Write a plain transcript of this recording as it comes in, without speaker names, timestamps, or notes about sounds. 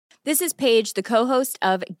This is Paige, the co-host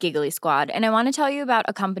of Giggly Squad, and I want to tell you about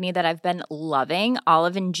a company that I've been loving,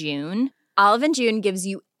 Olive & June. Olive & June gives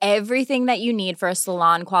you everything that you need for a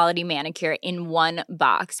salon-quality manicure in one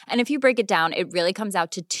box. And if you break it down, it really comes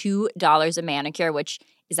out to $2 a manicure, which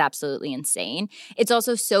is absolutely insane. It's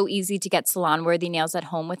also so easy to get salon-worthy nails at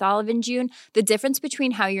home with Olive & June. The difference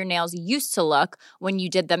between how your nails used to look when you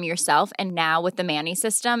did them yourself and now with the Mani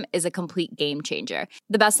system is a complete game changer.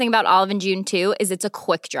 The best thing about Olive & June, too, is it's a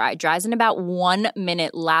quick dry. Dries in about 1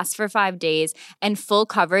 minute, lasts for 5 days, and full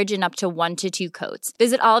coverage in up to 1 to 2 coats.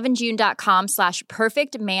 Visit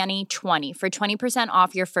oliveandjune.com/perfectmani20 for 20%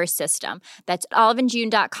 off your first system. That's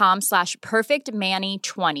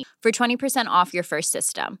oliveandjune.com/perfectmani20 for 20% off your first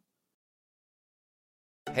system.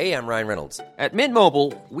 Hey, I'm Ryan Reynolds. At Mint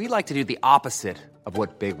Mobile, we like to do the opposite of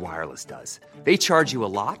what Big Wireless does. They charge you a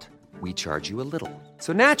lot, we charge you a little.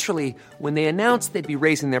 So naturally, when they announced they'd be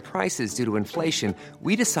raising their prices due to inflation,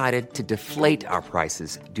 we decided to deflate our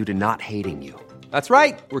prices due to not hating you. That's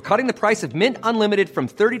right. We're cutting the price of Mint Unlimited from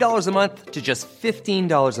 $30 a month to just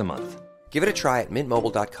 $15 a month. Give it a try at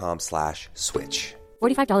mintmobile.com/switch.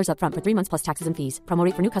 $45 up front for 3 months plus taxes and fees. Promo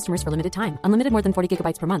rate for new customers for limited time. Unlimited more than 40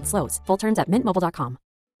 gigabytes per month. Slows full terms at mintmobile.com.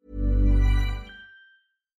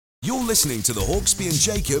 You're listening to the Hawksby and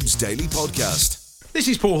Jacobs Daily Podcast. This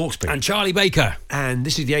is Paul Hawksby. And Charlie Baker. And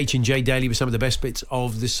this is the H&J Daily with some of the best bits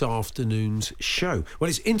of this afternoon's show. Well,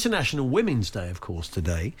 it's International Women's Day, of course,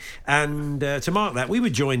 today. And to mark that, we were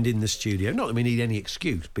joined in the studio. Not that we need any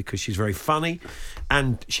excuse, because she's very funny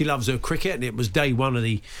and she loves her cricket. And it was day one of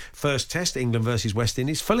the first test, England versus West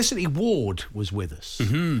Indies. Felicity Ward was with us,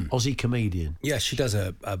 Aussie comedian. Yeah, she does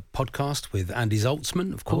a podcast with Andy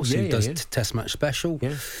Zoltzman, of course, who does Test Match Special.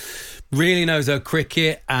 Yeah. Really knows her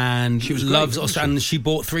cricket and she was loves great, Australia. And she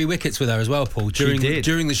bought 3 wickets with her as well, Paul, during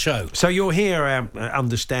the show. So you'll hear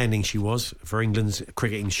understanding she was for England's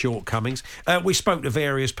cricketing shortcomings. We spoke to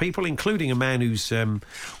various people, including a man whose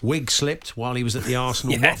wig slipped while he was at the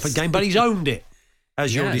Arsenal Watford game, but he's owned it,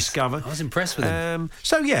 as you'll discover. I was impressed with him.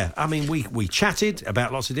 We chatted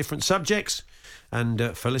about lots of different subjects,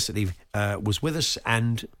 and Felicity was with us,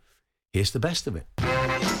 and here's the best of it.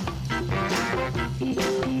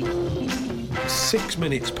 6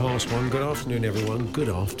 minutes past 1. Good afternoon, everyone. Good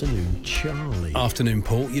afternoon, Charlie. Afternoon,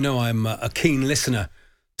 Paul. You know I'm a keen listener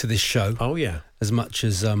to this show. Oh, yeah. As much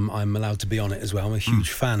as I'm allowed to be on it as well. I'm a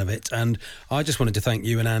huge fan of it. And I just wanted to thank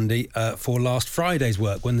you and Andy for last Friday's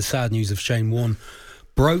work when the sad news of Shane Warne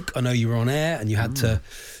broke. I know you were on air and you had to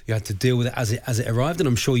deal with it as it arrived. And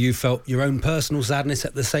I'm sure you felt your own personal sadness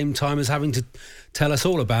at the same time as having to tell us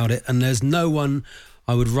all about it. And there's no one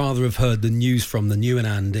I would rather have heard the news from than you and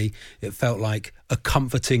Andy. It felt like a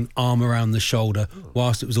comforting arm around the shoulder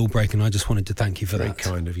whilst it was all breaking. I just wanted to thank you for that.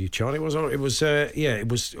 Very kind of you, Charlie. It was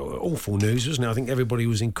awful news, wasn't it? I think everybody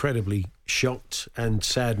was incredibly shocked and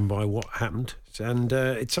saddened by what happened. And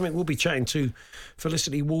it's something we'll be chatting to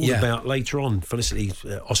Felicity Ward about later on. Felicity,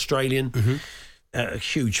 Australian. A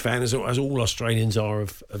huge fan, as all Australians are,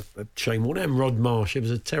 of Shane Warne and Rod Marsh. It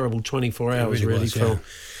was a terrible 24 hours, really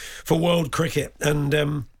for world cricket.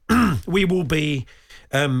 And we will be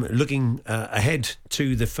looking ahead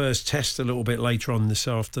to the first test a little bit later on this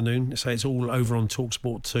afternoon. So it's all over on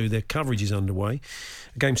TalkSport 2. Their coverage is underway.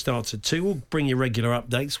 The game starts at 2. We'll bring you regular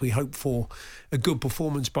updates. We hope for a good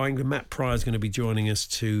performance by England. Matt Pryor is going to be joining us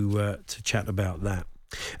to chat about that.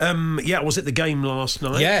 Was it the game last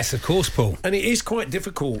night? Yes, of course, Paul. And it is quite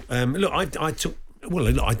difficult. I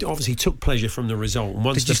obviously took pleasure from the result.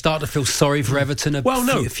 Did you start to feel sorry for Everton a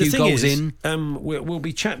few goals in? We'll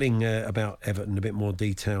be chatting about Everton in a bit more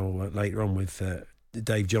detail later on with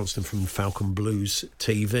Dave Johnston from Falcon Blues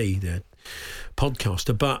TV, the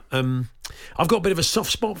podcaster. But I've got a bit of a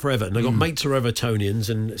soft spot for Everton. I've got mates who are Evertonians,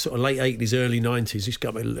 and sort of late 80s, early 90s. Used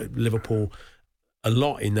to go to Liverpool a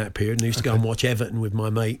lot in that period, and I used to go and watch Everton with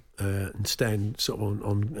my mate and stand sort of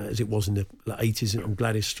on as it was in the 80s on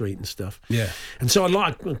Gladys Street and stuff. Yeah. And so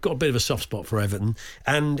I've got a bit of a soft spot for Everton,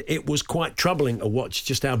 and it was quite troubling to watch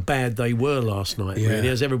just how bad they were last night, really,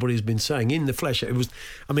 as everybody's been saying. In the flesh, it was,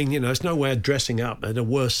 it's no way of dressing up. They're the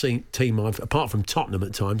worst team apart from Tottenham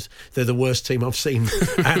at times, they're the worst team I've seen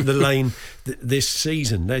at the Lane this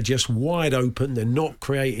season. They're just wide open. They're not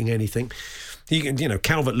creating anything.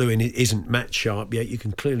 Calvert-Lewin isn't match sharp yet. You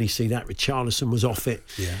can clearly see that. Richarlison was off it.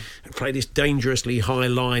 Yeah. Play this dangerously high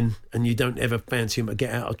line, and you don't ever fancy him to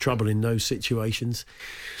get out of trouble in those situations.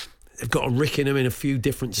 They've got to rick in them in a few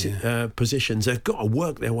different positions. They've got to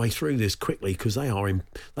work their way through this quickly because they are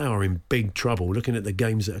in big trouble. Looking at the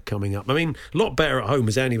games that are coming up, I mean, a lot better at home,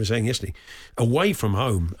 as Andy was saying yesterday. Away from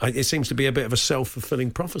home, it seems to be a bit of a self-fulfilling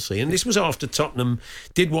prophecy. And this was after Tottenham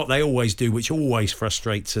did what they always do, which always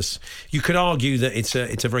frustrates us. You could argue that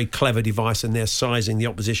it's a very clever device, and they're sizing the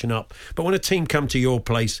opposition up. But when a team come to your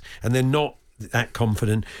place and they're not that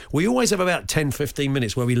confident, we always have about 10-15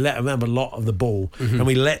 minutes where we let them have a lot of the ball and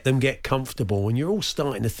we let them get comfortable, and you're all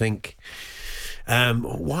starting to think,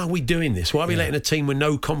 why are we doing this? Why are we letting a team with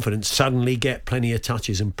no confidence suddenly get plenty of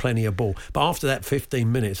touches and plenty of ball? But after that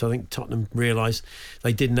 15 minutes, I think Tottenham realised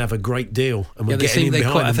they didn't have a great deal and were getting in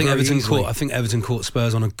behind them I think very Everton caught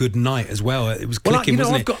Spurs on a good night as well. It was clicking,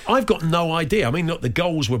 wasn't it? I've got no idea. I mean, look, the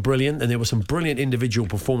goals were brilliant and there were some brilliant individual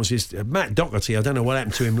performances. Matt Doherty, I don't know what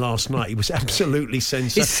happened to him last night. He was absolutely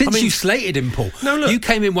sensational. Since you slated him, Paul. No, look, you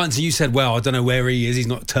came in once and you said, well, I don't know where he is. He's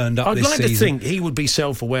not turned up this season. I'd like to think he would be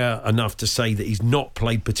self-aware enough to say that he's not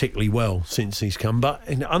played particularly well since he's come, but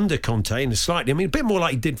under Conte, a bit more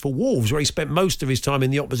like he did for Wolves, where he spent most of his time in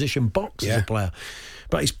the opposition box as a player.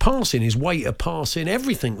 But his passing, his way of passing,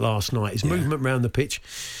 everything last night, his movement around the pitch,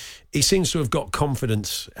 he seems to have got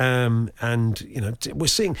confidence, and we're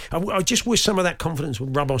seeing. I just wish some of that confidence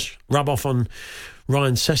would rub off on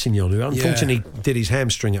Ryan Sessegnon, who unfortunately did his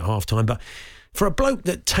hamstring at half time, but. For a bloke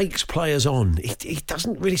that takes players on, he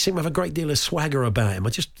doesn't really seem to have a great deal of swagger about him.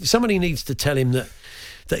 Somebody needs to tell him that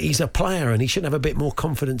he's a player and he should have a bit more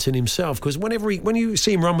confidence in himself. Because when you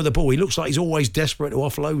see him run with the ball, he looks like he's always desperate to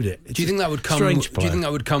offload it. Do you think that would come? Do you think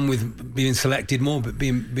that would come with being selected more, but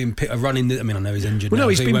being running? I mean, I know he's injured. Well, now,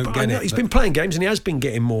 no, he's been playing games and he has been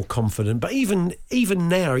getting more confident. But even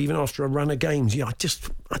now, even after a run of games, I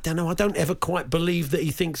don't know. I don't ever quite believe that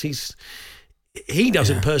he thinks he's. He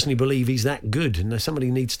doesn't personally believe he's that good, and somebody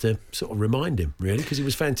needs to sort of remind him, really, because he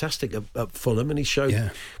was fantastic at Fulham and he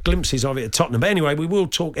showed glimpses of it at Tottenham. But anyway, we will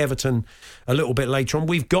talk Everton a little bit later on.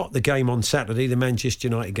 We've got the game on Saturday, the Manchester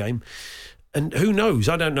United game, and who knows?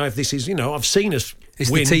 I don't know if this is, I've seen us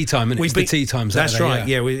win. The tea time, isn't it? It's the tea time Saturday. That's right,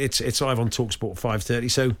 yeah. It's live on TalkSport 5:30.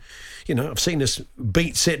 So, I've seen us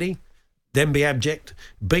beat City, then be abject,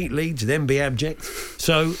 beat Leeds, then be abject.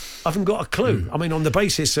 So I haven't got a clue. I mean, on the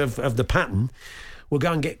basis of the pattern, we'll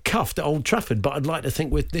go and get cuffed at Old Trafford. But I'd like to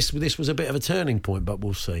think this was a bit of a turning point, but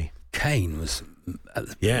we'll see. Kane was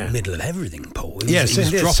at the middle of everything, Paul. He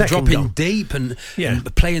was dropping deep and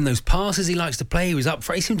playing those passes he likes to play. He was up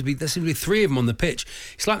front. There seemed to be three of them on the pitch.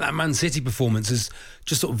 It's like that Man City performance has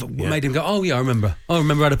just sort of made him go, oh, yeah, I remember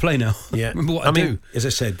how to play now. Yeah. Remember what I do. As I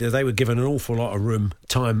said, they were given an awful lot of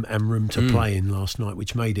time to play in last night,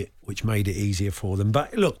 which made it easier for them.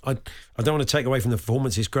 But look, I don't want to take away from the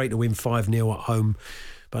performance. It's great to win 5-0 at home,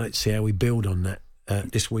 but let's see how we build on that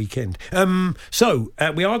this weekend. So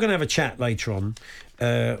we are going to have a chat later on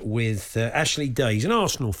with Ashley Day. He's an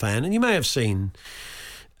Arsenal fan, and you may have seen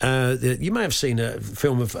a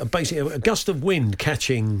film of basically a gust of wind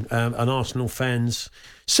catching an Arsenal fan's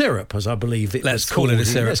syrup, as I believe it was called.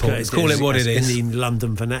 Let's call it what it is in the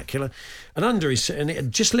London vernacular. And and it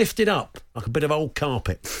had just lifted up like a bit of old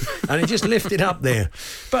carpet, and it just lifted up there.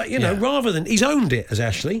 But rather than he's owned it as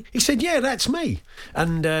Ashley, he said, "Yeah, that's me,"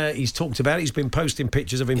 and he's talked about it. He's been posting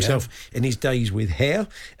pictures of himself in his days with hair.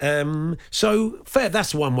 So fair,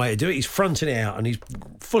 that's one way to do it. He's fronting it out, and he's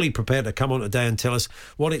fully prepared to come on today and tell us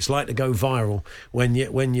what it's like to go viral when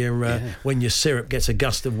your syrup gets a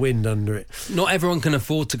gust of wind under it. Not everyone can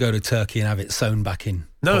afford to go to Turkey and have it sewn back in.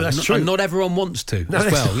 No, that's true. And not everyone wants to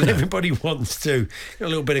as well. Everybody wants to. Got a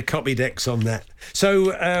little bit of copy decks on that.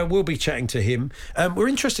 So we'll be chatting to him. We're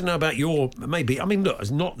interested to know about look,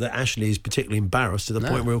 it's not that Ashley is particularly embarrassed to the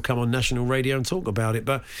point where he'll come on national radio and talk about it,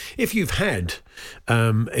 but if you've had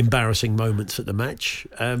embarrassing moments at the match,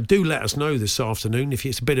 do let us know this afternoon. If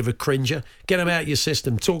it's a bit of a cringer, get them out of your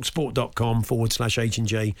system.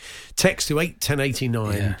 talksport.com/H&J. Text to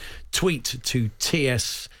 81089. Tweet to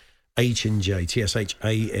TS H&J,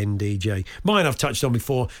 TSHANDJ. Mine I've touched on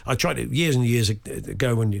before. I tried it years and years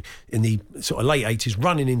ago when in the sort of late 80s,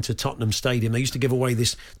 running into Tottenham Stadium. They used to give away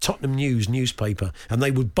this Tottenham News newspaper, and they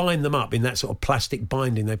would bind them up in that sort of plastic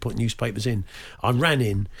binding they put newspapers in. I ran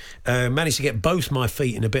in, managed to get both my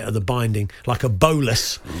feet in a bit of the binding, like a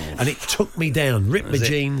bolus, and it took me down, ripped my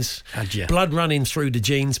jeans, blood running through the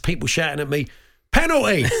jeans, people shouting at me,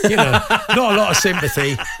 penalty, not a lot of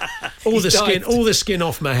sympathy. All the skin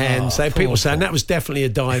off my hands. People saying that was definitely a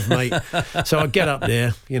dive, mate. So I get up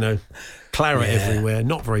there, claret everywhere,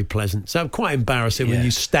 not very pleasant. So quite embarrassing when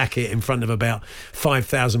you stack it in front of about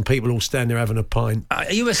 5,000 people all standing there having a pint.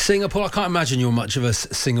 Are you a singer, Paul? I can't imagine you're much of a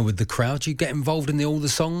singer with the crowd. Do you get involved in all the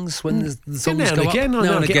songs when the songs now go and again, up?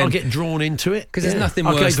 I'll get drawn into it. Because there's nothing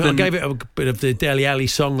worse I gave it a bit of the Dele Alli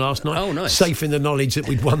song last night. Oh, nice. Safe in the knowledge that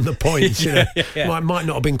we'd won the points. Might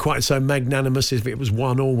not have been quite so magnanimous if it was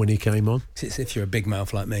 1-1 when he came on. It's if you're a big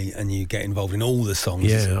mouth like me and you get involved in all the songs.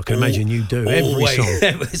 Yeah, I can imagine you do. Every song.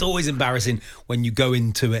 It's always embarrassing when you go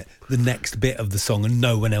into it, the next bit of the song, and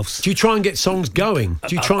no one else. Do you try and get songs going?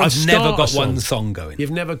 Do you try and I've never got one song going.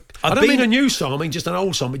 You've never... I don't mean a new song, I mean just an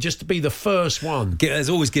old song, but just to be the first one. There's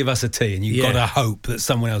always give us a tea, and you've got to hope that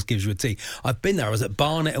someone else gives you a tea. I've been there. I was at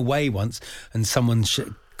Barnet Away once, and someone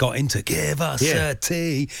got into give us a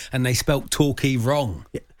tea, and they spelt Torquay wrong.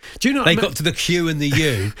 Yeah. Do you know they got to the Q and the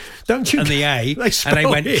U, don't you? And the A, and they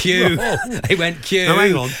went Q. They went Q. No,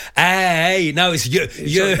 hang on. A. No, it's U.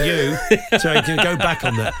 You. So you can go back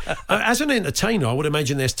on that. As an entertainer, I would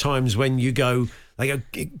imagine there's times when they go,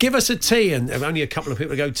 give us a tea, and only a couple of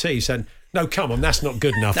people go tea, saying, no, come on, that's not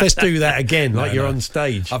good enough. Let's do that again, you're on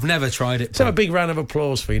stage. I've never tried it. So a big round of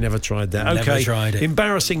applause for you. Never tried that. Never tried it.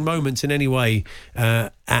 Embarrassing moments in any way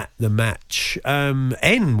at the match.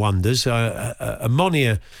 N wonders,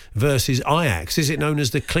 Ammonia versus Ajax. Is it known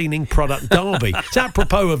as the cleaning product derby? It's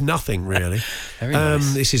apropos of nothing, really. Very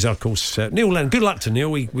nice. This is, of course, Neil Lennon. Good luck to Neil.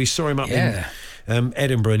 We saw him up in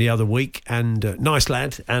Edinburgh the other week, and nice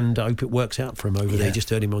lad, and I hope it works out for him over there. Just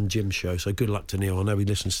heard him on Jim's show, so good luck to Neil. I know he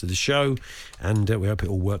listens to the show, and we hope it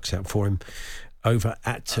all works out for him over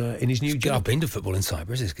at in his new job. I've been to football in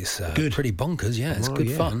Cyprus. It's good. Pretty bonkers. Yeah, it's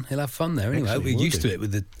good fun. He'll have fun there anyway. We're used to it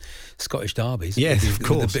with the Scottish derbies. Yeah, of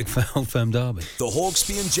course. With the big old firm derby. The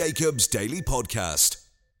Hawksbee and Jacobs Daily Podcast.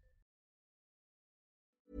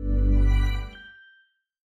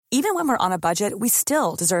 Even when we're on a budget, we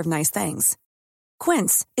still deserve nice things.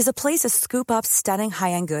 Quince is a place to scoop up stunning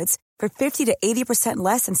high-end goods for 50 to 80%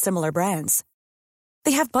 less than similar brands.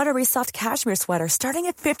 They have buttery soft cashmere sweaters starting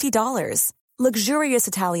at $50, luxurious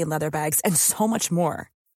Italian leather bags, and so much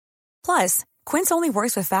more. Plus, Quince only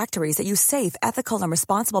works with factories that use safe, ethical, and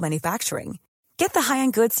responsible manufacturing. Get the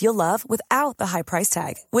high-end goods you'll love without the high price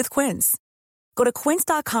tag with Quince. Go to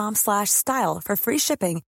quince.com/style for free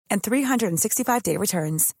shipping and 365-day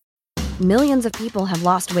returns. Millions of people have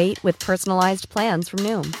lost weight with personalized plans from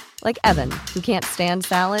Noom. Like Evan, who can't stand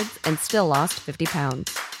salads and still lost 50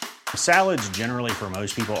 pounds. Salads generally for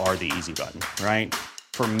most people are the easy button, right?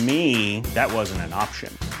 For me, that wasn't an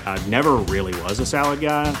option. I never really was a salad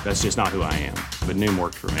guy. That's just not who I am. But Noom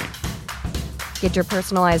worked for me. Get your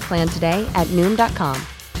personalized plan today at Noom.com.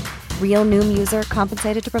 Real Noom user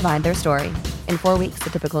compensated to provide their story. In 4 weeks,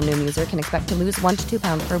 the typical Noom user can expect to lose 1 to 2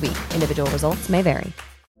 pounds per week. Individual results may vary.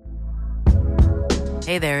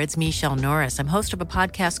 Hey there, it's Michelle Norris. I'm host of a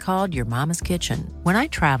podcast called Your Mama's Kitchen. When I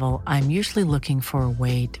travel, I'm usually looking for a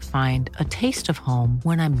way to find a taste of home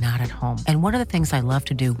when I'm not at home. And one of the things I love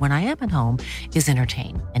to do when I am at home is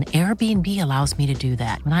entertain. And Airbnb allows me to do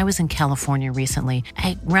that. When I was in California recently,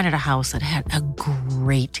 I rented a house that had a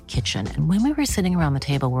great kitchen. And when we were sitting around the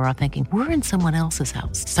table, we were all thinking, we're in someone else's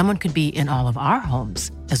house. Someone could be in all of our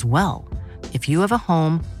homes as well. If you have a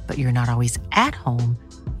home, but you're not always at home,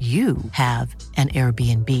 you have an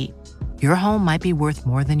Airbnb. Your home might be worth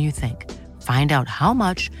more than you think. Find out how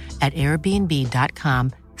much at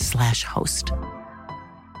airbnb.com/host.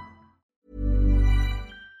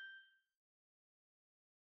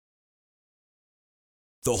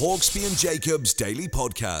 The Hawksbee and Jacobs Daily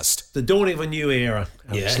Podcast. The dawning of a new era.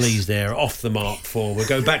 Alex Lee's there, off the mark for. We'll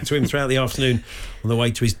go back to him throughout the afternoon on the way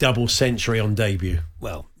to his double century on debut.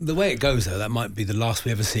 Well, the way it goes, though, that might be the last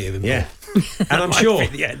we ever see of him. Yeah. And I'm sure,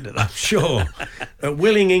 the end of that. I'm sure,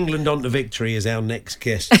 willing England on to victory is our next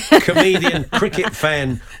guest. Comedian, cricket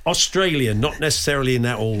fan, Australian, not necessarily in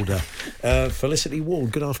that order. Felicity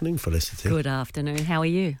Ward. Good afternoon, Felicity. Good afternoon. How are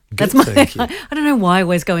you? Good, thank you. I don't know why I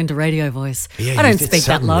always go into radio voice. Yeah, I don't speak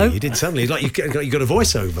that low. You did suddenly. Like you got a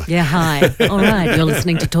voiceover. Yeah, hi. All right, you're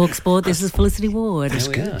listening to Talk Sport. This is Felicity Ward. That's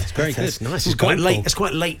good. It's very good. That's nice. It's quite late. It's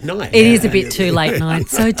quite late night. It is a bit too late night.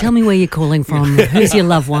 So tell me where you're calling from. Who's your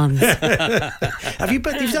loved ones?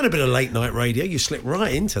 You've done a bit of late night radio. You slipped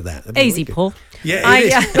right into that. Easy, Paul. Yeah,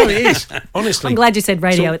 it is. No, it is. Honestly, I'm glad you said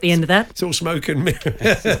radio at the end of that. It's all smoke and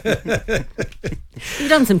mirrors. You've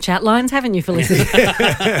done some chat lines, haven't you, Felicity?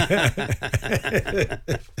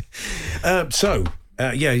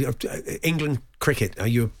 England cricket. Are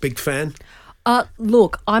you a big fan?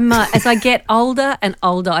 Look, I'm as I get older and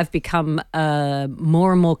older, I've become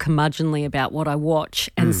more and more curmudgeonly about what I watch,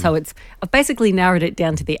 and so I've basically narrowed it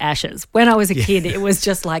down to the Ashes. When I was a kid, it was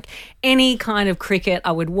just like any kind of cricket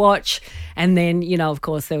I would watch, and then of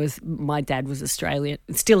course my dad was Australian,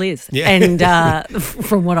 still is, and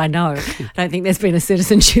from what I know, I don't think there's been a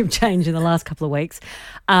citizenship change in the last couple of weeks,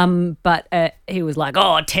 but he was like,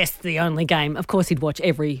 Test's the only game. Of course, he'd watch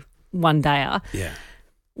every one-dayer. Yeah.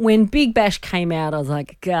 When Big Bash came out, I was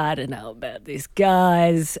like, God, I don't know about this,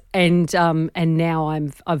 guys. And now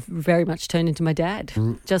I've very much turned into my dad.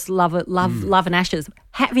 Just love it, love and Ashes.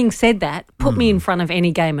 Having said that, put me in front of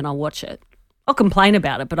any game and I'll watch it. I'll complain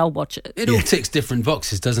about it, but I'll watch it. It all ticks different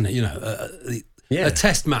boxes, doesn't it? A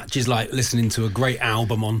test match is like listening to a great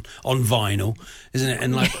album on vinyl, isn't it?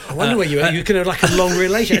 And I wonder where you can have like a long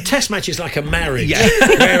relation. A test match is like a marriage,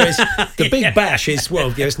 whereas the Big Bash is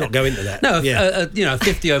let's not go into that. No, a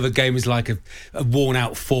 50 over game is like a worn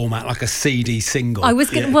out format, like a CD single. I was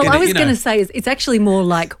going to say it's actually more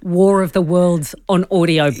like War of the Worlds on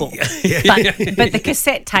audiobook, but the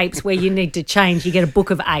cassette tapes where you need to change, you get a book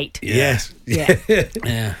of 8. Yes.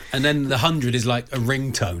 Yeah. And then the 100 is like a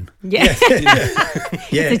ringtone. Yeah.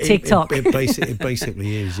 It's a TikTok. It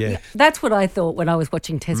basically is, yeah. That's what I thought when I was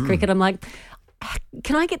watching Test cricket. I'm like,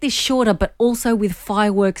 can I get this shorter but also with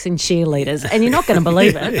fireworks and cheerleaders? And you're not going to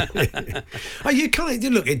believe it. You kind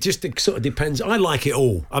of, look, it just sort of depends. I like it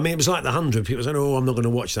all. I mean, it was like the 100. People saying, I'm not going to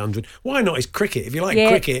watch the 100. Why not? It's cricket. If you like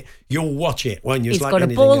cricket, you'll watch it, won't you? It's got a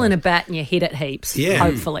ball and a bat and you hit it heaps,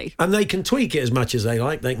 hopefully. And they can tweak it as much as they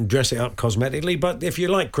like. They can dress it up cosmetically. But if you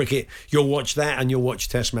like cricket, you'll watch that and you'll watch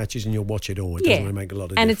test matches and you'll watch it all. It doesn't really make a lot of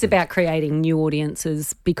difference. And it's about creating new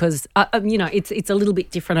audiences because, it's a little bit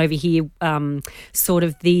different over here. Sort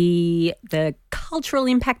of the cultural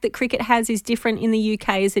impact that cricket has is different in the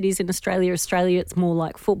UK as it is in Australia. Australia, it's more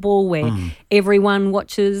like football where everyone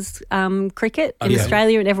watches cricket in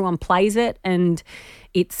Australia and everyone plays it, and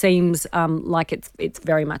it seems like it's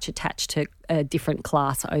very much attached to a different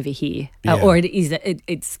class over here, or it is.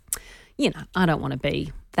 It's I don't want to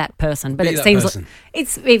be that person, but it seems like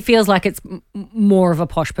it feels like it's more of a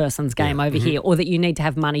posh person's game over here, or that you need to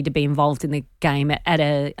have money to be involved in the game at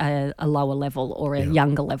a lower level or a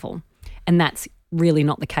younger level, and that's really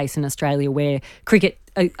not the case in Australia, where cricket.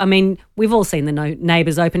 I mean, we've all seen the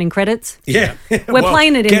Neighbours opening credits. Yeah, we're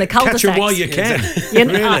playing it in the cul-de-sacs. Catch it while you can.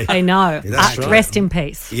 Really? I know. That's right. Rest in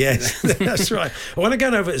peace. Yes, that's right. When I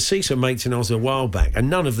got over to see some mates and I was a while back, and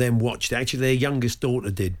none of them watched it. Actually, their youngest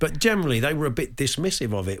daughter did, but generally they were a bit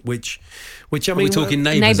dismissive of it. Which I mean, we're talking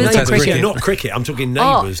Neighbours. Neighbours cricket, not cricket. I'm talking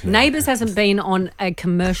Neighbours. Neighbours hasn't been on a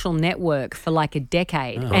commercial network for like a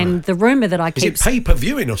decade, and the rumour that I keep is it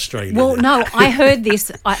pay-per-view in Australia? Well, no, I heard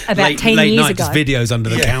this about 10 years ago. Videos under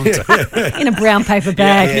the counter. In a brown paper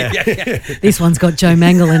bag. This one's got Joe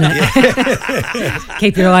Mangle in it.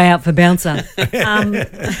 Keep your eye out for Bouncer.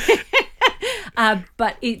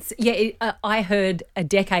 But it's I heard a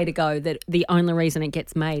decade ago that the only reason it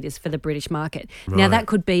gets made is for the British market. Right. Now that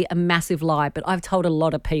could be a massive lie, but I've told a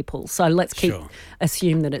lot of people, so let's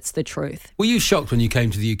assume that it's the truth. Were you shocked when you came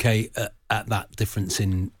to the UK at that difference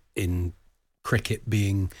in cricket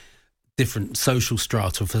being different social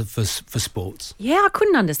strata for sports? Yeah, I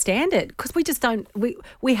couldn't understand it because we just don't.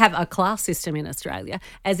 We have a class system in Australia,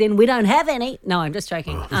 as in we don't have any. No, I'm just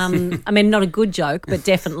joking. I mean, not a good joke, but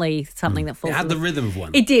definitely something that falls. It had the rhythm of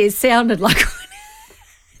one. It did. Sounded like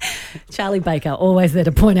Charlie Baker, always there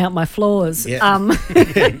to point out my flaws. Yeah.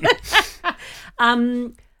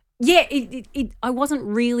 I wasn't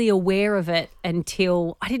really aware of it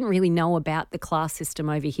until I didn't really know about the class system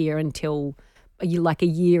over here until you're like a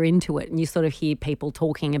year into it, and you sort of hear people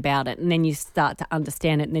talking about it, and then you start to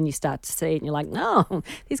understand it, and then you start to see it, and you're like, no,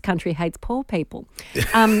 this country hates poor people.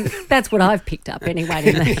 That's what I've picked up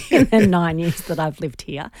anyway in the 9 years that I've lived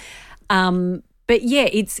here. But yeah,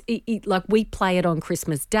 it's like we play it on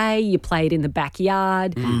Christmas Day. You play it in the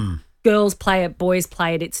backyard. Girls play it, boys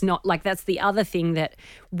play it. It's not like that's the other thing that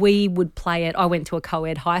we would play it. I went to a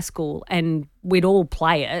co-ed high school and we'd all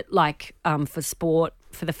play it like for sport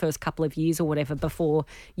for the first couple of years or whatever before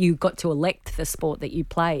you got to elect the sport that you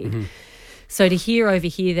played. Mm-hmm. So to hear over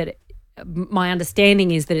here that my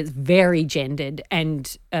understanding is that it's very gendered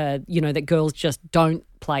and, that girls just don't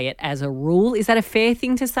play it as a rule. Is that a fair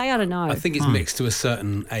thing to say? I don't know. I think it's mixed to a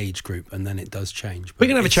certain age group and then it does change. We're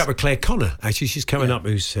going to have a chat with Claire Connor. Actually, she's coming up,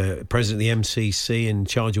 who's president of the MCC in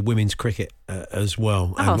charge of women's cricket as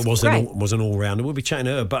well. And was an all-rounder. We'll be chatting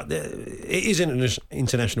to her. But it is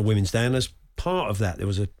International Women's Day, and as part of that, there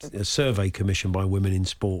was a survey commissioned by Women in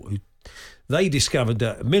Sport who they discovered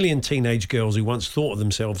that 1 million teenage girls who once thought of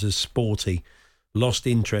themselves as sporty lost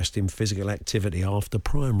interest in physical activity after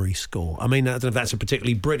primary school. I mean, I don't know if that's a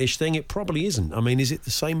particularly British thing. It probably isn't. I mean, is it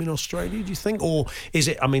the same in Australia, do you think? Or is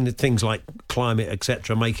it, I mean, things like climate,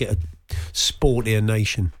 etc., make it a sportier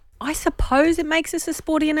nation? I suppose it makes us a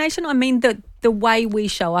sportier nation. I mean, the way we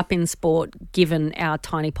show up in sport, given our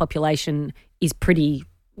tiny population, is pretty,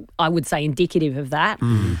 I would say, indicative of that.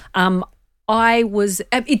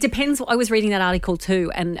 It depends. I was reading that article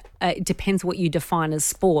too, and it depends what you define as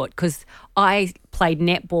sport, because I played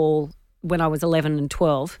netball when I was 11 and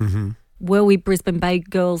 12. Were we Brisbane Bay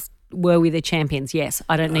girls? Were we the champions? Yes.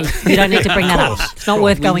 You don't need to bring that up. It's not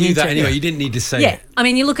worth going into. That anyway, you didn't need to say it. Yeah. I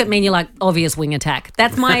mean, you look at me and you're like, obvious wing attack.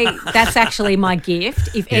 That's actually my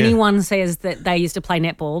gift. If anyone says that they used to play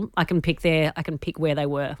netball, I can pick where they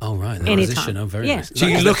were. Oh, right. The Anytime. position. Oh, very nice. So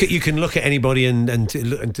you can look at anybody and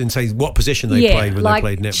say what position they played when they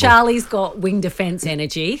played netball. Charlie's got wing defence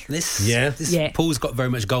energy. Paul's got very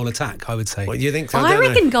much goal attack, I would say. What do you think? I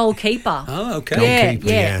reckon goalkeeper. Oh, okay.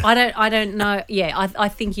 Yeah. I don't know. Yeah, I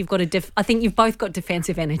think you've got I think you've both got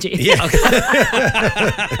defensive energy. Yeah.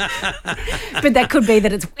 But that could be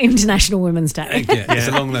that it's International Women's Day. It's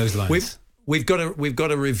along those lines. We've got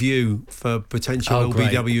a review for potential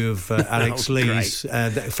LBW of Alex Lees.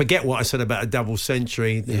 Forget what I said about a double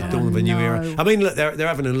century, the dawn of a new era. I mean, look, they're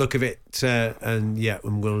having a look of it, and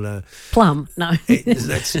we'll plum. No,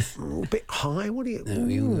 that's a bit high. What do you?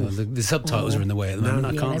 The subtitles are in the way at the moment.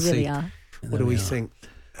 I can't they really see. Are. What do we think?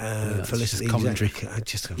 Felicity, commentary.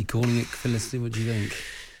 You calling it Felicity? What do you think?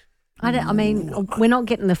 We're not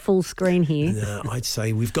getting the full screen here. No, I'd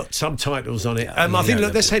say we've got subtitles on it. I think.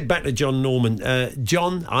 Look, let's head back to John Norman.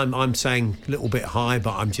 John, I'm saying a little bit high,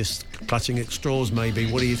 but I'm just clutching at straws.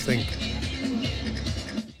 Maybe. What do you think?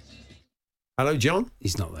 Hello, John.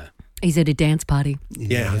 He's not there. He's at a dance party.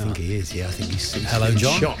 Yeah, I think he is. Yeah, I think he's Hello,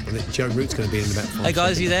 John. Shot that Joe Root's going to be in about 5 Hey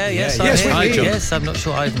guys, you there? Yes, I'm here. Hi, John. Yes, I'm not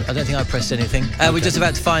sure. I don't think I pressed anything. We're just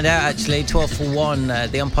about to find out. Actually, 12-1.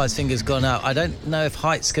 The umpire's finger's gone out. I don't know if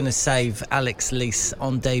height's going to save Alex Lees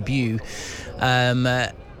on debut.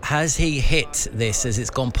 Has he hit this as it's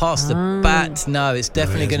gone past the bat? No, it's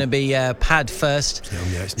definitely going to be pad first.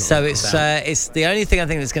 So it's the only thing I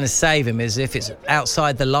think that's going to save him is if it's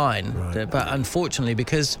outside the line. Right. But unfortunately,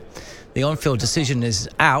 because the on-field decision is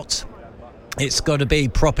out, it's got to be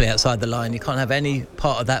properly outside the line. You can't have any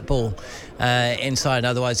part of that ball inside,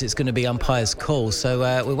 otherwise it's going to be umpire's call. So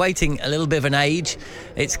we're waiting a little bit of an age.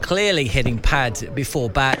 It's clearly hitting pad before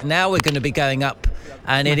bat. Now we're going to be going up,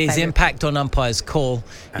 and it is impact on umpire's call.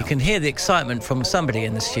 You can hear the excitement from somebody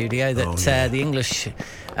in the studio that the English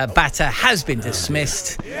batter has been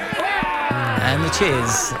dismissed. And the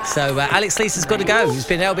cheers. So Alex Lees has got to go. He's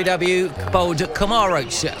been LBW bowled Kumar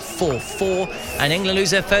Roach 4-4, and England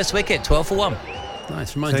lose their first wicket 12-1.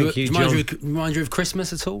 Nice. Remind you of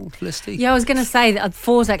Christmas at all, Felicity? Yeah, I was going to say that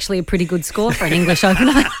 4's actually a pretty good score for an English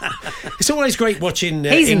opener. It's always great watching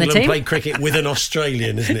England play cricket with an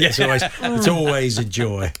Australian, isn't it? It's always a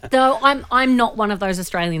joy. Though I'm not one of those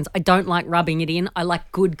Australians. I don't like rubbing it in. I like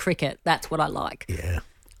good cricket. That's what I like. Yeah.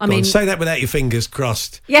 I mean, say that without your fingers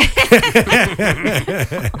crossed. Yeah.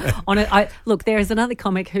 Look, there is another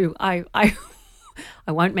comic who I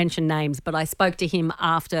won't mention names, but I spoke to him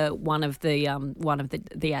after one of the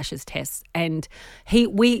Ashes tests, and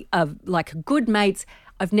we are like good mates.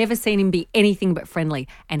 I've never seen him be anything but friendly,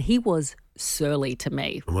 and he was surly to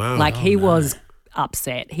me. Wow. Like he was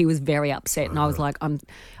upset. He was very upset, and I was like,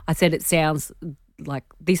 I said, it sounds like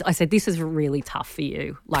this. I said, this is really tough for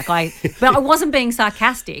you. But I wasn't being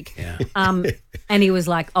sarcastic. Yeah. And he was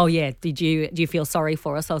like, oh yeah, do you feel sorry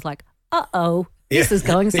for us? I was like, uh-oh. This is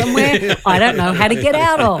going somewhere I don't know how to get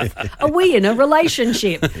out of. Are we in a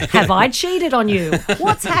relationship? Have I cheated on you?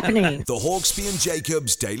 What's happening? The Hawksbee and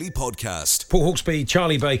Jacobs Daily Podcast. Paul Hawksbee,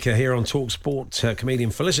 Charlie Baker here on TalkSport.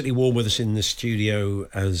 Comedian Felicity Ward with us in the studio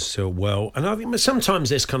as well. And I think sometimes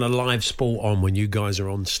there's kind of live sport on when you guys are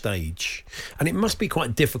on stage. And it must be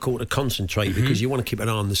quite difficult to concentrate because you want to keep an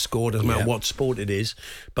eye on the score. Doesn't matter what sport it is.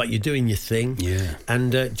 But you're doing your thing. Yeah.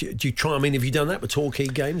 And do you try, I mean, have you done that with Torquay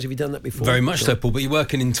games? Have you done that before? Very much so. But you're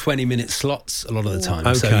working in 20-minute slots a lot of the time,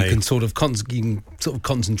 okay. So you can sort of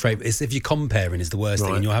concentrate. It's if you're comparing is the worst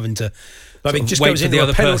thing, and you're having to. But it just wait goes for into the a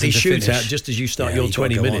other penalty person to shootout finish. just as you start your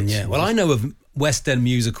 20 minutes. Well, I know of West End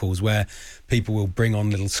musicals where people will bring on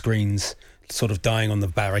little screens, sort of dying on the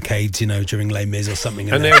barricades, during Les Mis or something,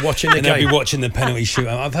 and they're watching the game. They'll be watching the penalty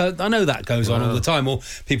shootout. I know that goes on all the time. Or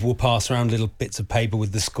people will pass around little bits of paper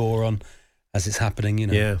with the score on as it's happening.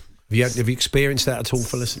 Yeah. Have you experienced that at all,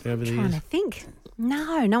 Felicity, over the years? Trying to think.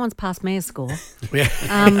 No one's passed me a score. Yeah.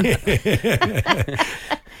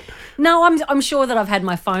 No, I'm sure that I've had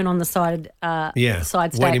my phone on the side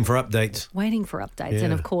side state. Waiting for updates.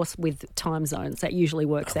 And of course with time zones that usually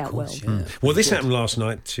works out well. Well, this happened last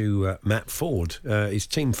night to Matt Ford. His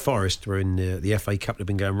team Forest were in the FA Cup. They've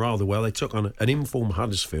been going rather well. They took on an informed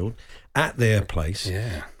Huddersfield at their place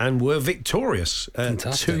and were victorious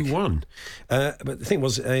 2-1. But the thing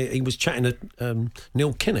was, he was chatting to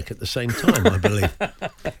Neil Kinnock at the same time, I believe.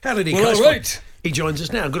 How did he come? All right. He joins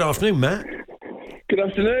us now. Good afternoon, Matt. Good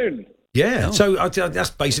afternoon. Yeah, so that's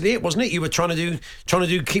basically it, wasn't it? You were trying to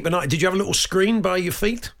do keep an eye. Did you have a little screen by your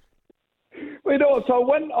feet? Well, you know what? So I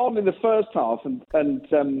went on in the first half and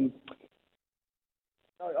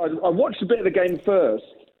I watched a bit of the game first.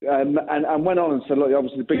 And went on and said, look,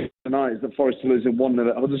 obviously the big tonight is that Forest are losing 1-0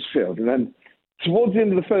 at Huddersfield. And then towards the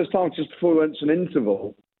end of the first half, just before we went to an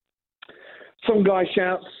interval, some guy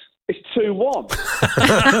shouts, it's 2-1.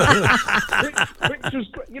 which was,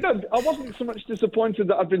 I wasn't so much disappointed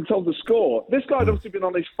that I'd been told the score. This guy had obviously been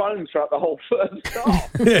on his phone throughout the whole first half.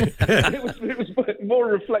 It was more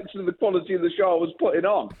a reflection of the quality of the show I was putting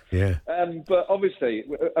on. Yeah. But obviously,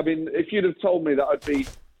 I mean, if you'd have told me that I'd be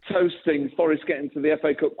toasting Forest getting to the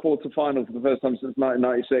FA Cup quarter-final for the first time since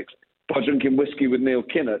 1996 by drinking whiskey with Neil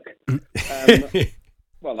Kinnock,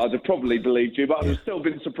 well, I'd have probably believed you, but I'd have still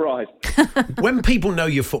been surprised. When people know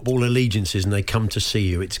your football allegiances and they come to see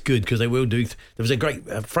you, it's good because they will do. There was a great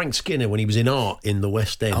Frank Skinner when he was in Art in the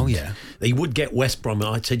West End. Oh, yeah. He would get West Brom.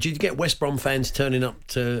 I said, did you get West Brom fans turning up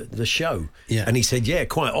to the show? Yeah. And he said, yeah,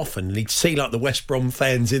 quite often. And he'd see like the West Brom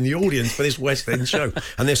fans in the audience for this West End show.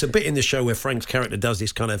 And there's a bit in the show where Frank's character does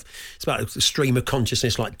this kind of, it's about a stream of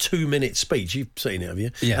consciousness, like 2-minute speech. You've seen it, have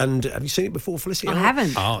you? Yeah. And have you seen it before, Felicity? I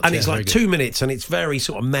haven't. And it's like 2 minutes and it's very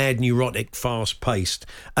sort of mad, neurotic, fast-paced.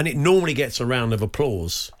 And it normally gets a round of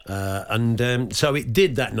applause. So it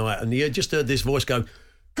did that night. And you just heard this voice go,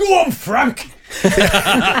 go on, Frank!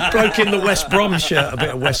 Bloke in the West Brom shirt, a bit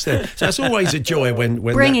of West End. So it's always a joy when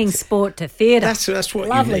bringing sport to theatre. That's what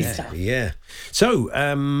lovely you need. stuff. Yeah. So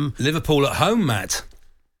Liverpool at home, Matt.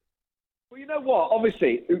 Well, you know what?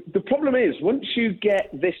 Obviously, the problem is once you get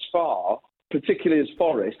this far, particularly as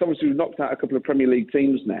Forest, obviously we've knocked out a couple of Premier League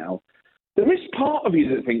teams now. There is part of you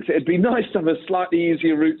that thinks it'd be nice to have a slightly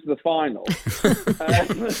easier route to the final.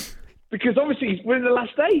 Because obviously we're in the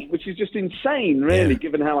last 8, which is just insane, really,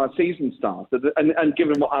 given how our season started and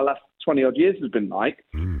given what our last 20-odd years has been like.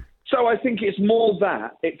 So I think it's more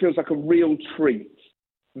that it feels like a real treat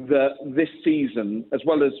that this season, as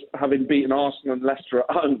well as having beaten Arsenal and Leicester at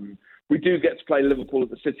home, we do get to play Liverpool at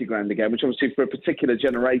the City Ground again, which obviously for a particular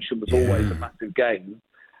generation was always a massive game.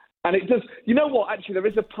 And it does, you know what, actually, there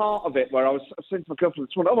is a part of it where I was saying to my girlfriend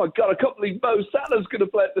this morning, oh my God, I can't believe Mo Salah's going to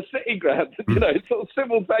play at the City Ground. It's sort of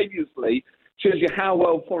simultaneously shows you how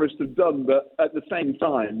well Forest have done, but at the same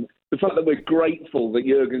time, the fact that we're grateful that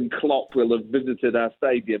Jurgen Klopp will have visited our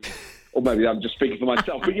stadium, or maybe I'm just speaking for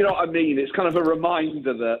myself, but you know what I mean? It's kind of a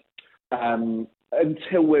reminder that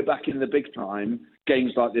until we're back in the big time,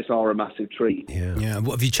 games like this are a massive treat. Yeah.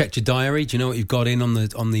 What, have you checked your diary? Do you know what you've got in on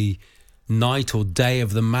the night or day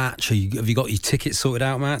of the match? Have you got your tickets sorted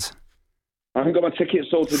out, Matt? I haven't got my tickets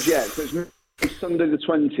sorted yet. So it's Sunday the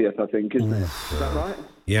 20th, I think, isn't it? Is that right?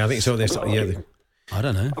 Yeah, I think so. I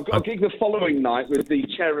don't know. I've got a gig the following night with the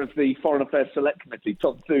chair of the Foreign Affairs Select Committee,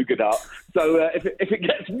 Tom Sugadat. So if it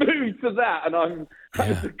gets moved to that, and I'm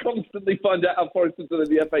having to constantly find out how Forest have done in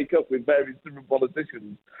the FA Cup with various different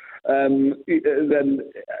politicians, then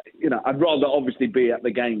I'd rather obviously be at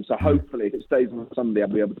the game. So hopefully, if it stays on Sunday, I'll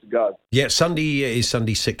be able to go. Yeah, Sunday is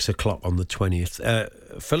Sunday 6 o'clock on the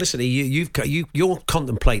 20th. Felicity, you're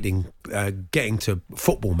contemplating getting to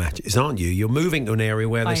football matches, aren't you? You're moving to an area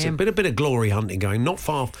where there's a bit of glory hunting going. Not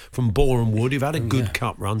far from Boreham Wood. You've had a good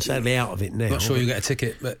cup run. Sadly, out of it now. Not sure you get a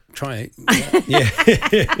ticket, but try it.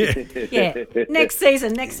 Yeah. Next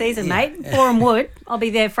season, mate. Boreham Wood. I'll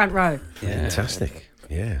be there front row. Yeah. Fantastic.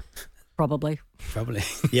 Yeah. Probably.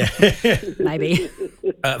 Yeah. Maybe.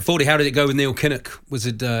 40, how did it go with Neil Kinnock? Was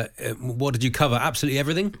it? What did you cover? Absolutely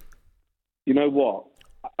everything? You know what?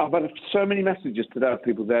 I've had so many messages today of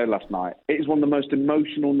people there last night. It is one of the most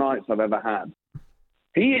emotional nights I've ever had.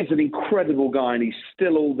 He is an incredible guy and he's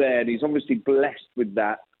still all there and he's obviously blessed with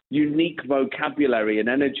that unique vocabulary and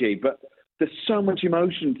energy, but there's so much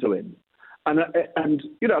emotion to him. And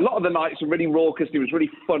you know, a lot of the nights are really raucous. He was really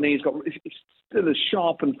funny. He's still as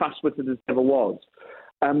sharp and fast-witted as ever was.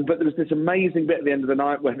 But there was this amazing bit at the end of the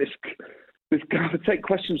night where this guy would take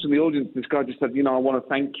questions from the audience. This guy just said, I want to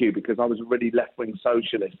thank you because I was a really left-wing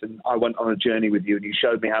socialist and I went on a journey with you and you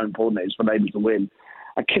showed me how important it is for Labour to win.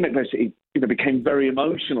 And Kinnock basically, became very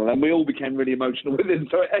emotional, and we all became really emotional with him.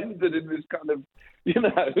 So it ended in this kind of,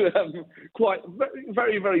 quite very,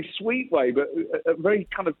 very, very sweet way, but a very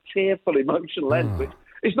kind of tearful, emotional end. Which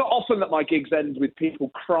it's not often that my gigs end with people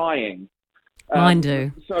crying. Mine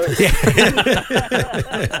do. So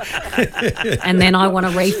and then I want a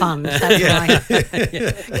refund. That's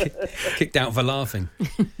right. Kicked out for laughing.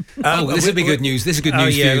 This would be good news. This is good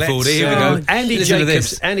news for you, Fordy. Here we go.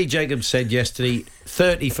 Andy Jacobs said yesterday,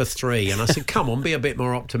 30 for 3. And I said, come on, be a bit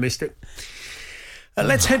more optimistic.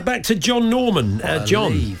 Let's head back to John Norman.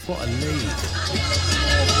 John. What a lead.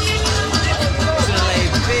 Unfortunately,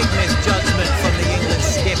 big misjudgment from the England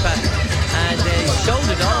skipper. And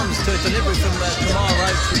shouldered arms to a delivery from Kamar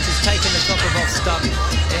Roach, which has taken the top of off stump.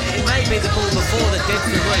 It may be the ball before that did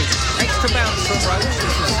for Roach. Extra bounce from Roach,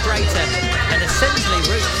 which was straighter. And essentially,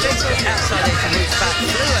 Roach flicked outside edge and Roach back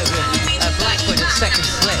flew over Blackwood at second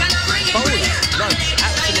slip. Bowler, Roach,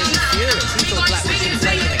 absolutely furious. He thought Blackwood should have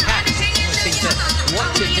taken a catch. Almost seemed to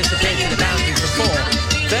watch it disappear to the boundary before.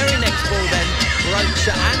 Very next ball then, Roach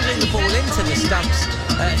angling the ball into the stumps.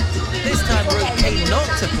 This time Roach keen not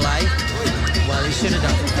to play. Well, he should have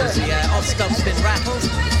done because the off-stump's been rattled,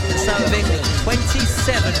 and so have England.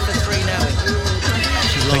 27 for 3 now.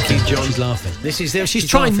 Thank you, John's laughing. She's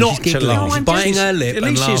trying not to laugh. She's biting her lip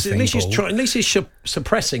and laughing. At least she's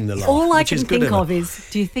suppressing the laugh. All I can think of is,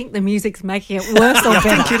 do you think the music's making it worse or better?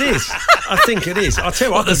 I think it is. I'll tell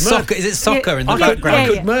you what. Is it soccer in the background? I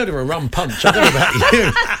could murder a rum punch. I don't know about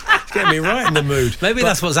you. It's getting me right in the mood. Maybe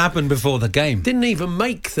that's what's happened before the game. Didn't even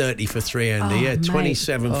make 30 for 3, Andy.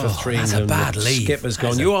 27 for 3. That's a bad lead. Skipper's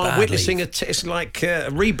gone. You are witnessing it's like a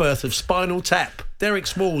rebirth of Spinal Tap. Derek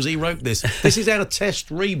Smalls, he wrote this. This is our test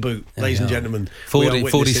reboot, ladies and gentlemen.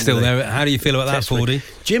 40's still there. How do you feel about that, 40?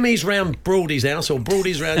 Jimmy's round Broady's house, or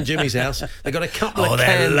Broady's round Jimmy's house. They've got a couple of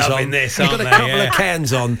cans loving on. This, They've got a couple of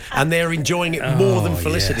cans on, and they're enjoying it more than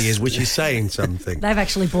Felicity is, which is saying something. They've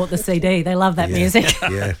actually bought the CD. They love that music.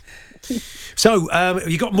 Yeah. So,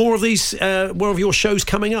 you got more of these, more of your shows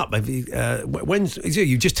coming up. Have you,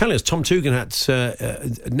 you just tell us Tom Tugendhat's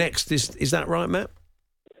next. Is that right, Matt?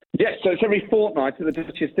 Yes, so it's every fortnight at the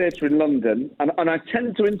Duchess Theatre in London, and I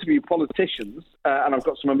tend to interview politicians, and I've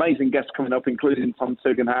got some amazing guests coming up, including Tom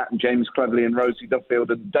Tugendhat and James Cleverly and Rosie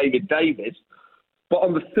Duffield and David Davis. But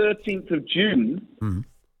on the 13th of June,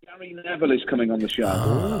 Gary Neville is coming on the show.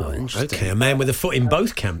 Oh, interesting. Okay, a man with a foot in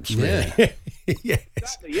both camps, really. Yeah. Yes.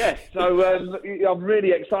 Exactly, yes. So I'm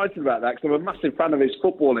really excited about that because I'm a massive fan of his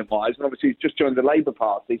footballing-wise, and obviously he's just joined the Labour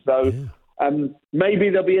Party, so... maybe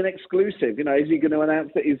there'll be an exclusive. Is he going to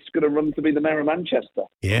announce that he's going to run to be the mayor of Manchester?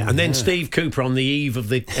 Yeah, and then Steve Cooper on the eve of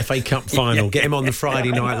the FA Cup final. Get him on the Friday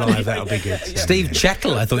Night Live. That'll be good. Steve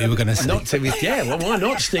Chettle, I thought you were going to say. Well, why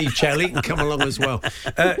not Steve Chettle? He can come along as well.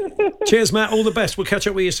 Cheers, Matt. All the best. We'll catch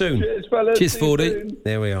up with you soon. Cheers, fellas. Cheers, Fordy.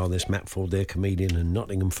 There we are. This Matt Fordy, comedian and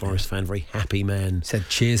Nottingham Forest fan, very happy man. Said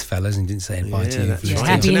cheers, fellas, and didn't say bye to you. That's right.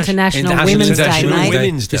 Happy International Women's Day, mate.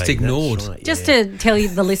 Women's Day. Just ignored. Right, Just to tell you,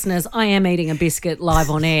 the listeners, I am eating a biscuit live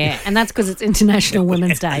on air, and that's because it's International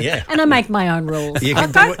Women's Day. Yeah. And I make my own rules. You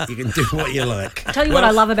can do what you like. Tell you what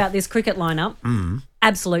I love about this cricket lineup.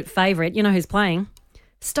 Absolute favourite. You know who's playing?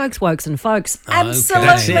 Stokes, Wokes and Folks.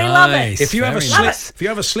 Absolutely love it. If you have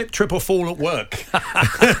a slip, trip or fall at work,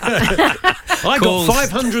 I got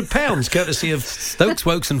 £500 courtesy of Stokes,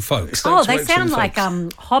 Wokes and Folks. They sound like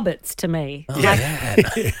hobbits to me.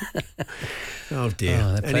 Oh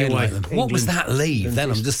dear. Anyway, what was that leave? Then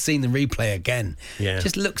I'm just seeing the replay again. Yeah.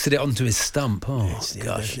 Just looks at it onto his stump. Oh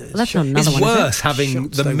gosh. Well, that's not another it's one. Worse having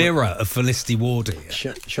the mirror of Felicity Ward here.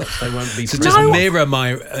 Shots they won't be. So just mirror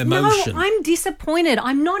my emotion. No, I'm disappointed.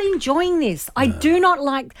 I'm not enjoying this. I do not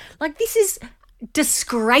like this is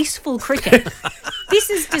disgraceful cricket. This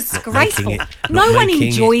is disgraceful. No one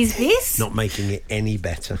enjoys this. Not making it any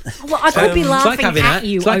better. Well, I could be laughing at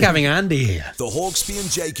you. It's like having Andy here. The Hawksby and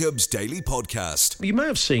Jacobs Daily Podcast. You may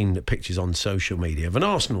have seen pictures on social media of an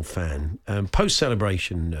Arsenal fan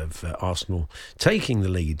post-celebration of Arsenal taking the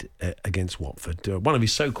lead against Watford. One of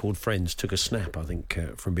his so-called friends took a snap, I think,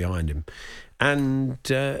 from behind him. And,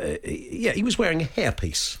 he was wearing a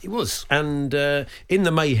hairpiece. He was. And in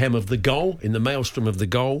the mayhem of the goal, in the maelstrom of the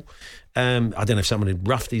goal, I don't know if someone had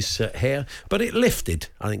roughed his hair, but but it lifted.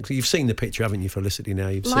 I think you've seen the picture, haven't you, Felicity? Now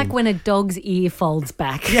you've Like seen. when a dog's ear folds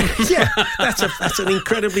back. Yeah, that's an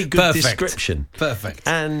incredibly good description. Perfect.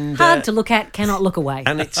 And hard to look at, cannot look away.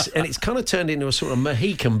 And it's kind of turned into a sort of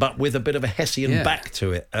Mohican, but with a bit of a Hessian back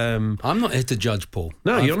to it. I'm not here to judge, Paul.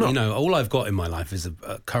 No, you're not. You know, all I've got in my life is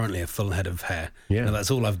currently a full head of hair. Yeah, and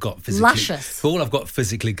that's all I've got physically. Luscious. All I've got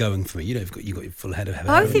physically going for me. You know, you've got your full head of hair.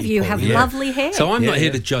 Both of you have lovely hair. So I'm not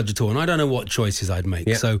here to judge at all, and I don't know what choices I'd make.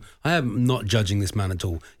 Yeah. So I am not judging this man at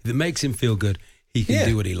all. If it makes him feel good, he can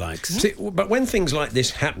do what he likes. See, but when things like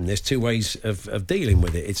this happen, there's two ways of dealing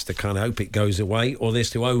with it. It's to kind of hope it goes away, or there's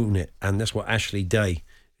to own it. And that's what Ashley Day,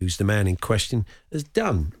 who's the man in question, has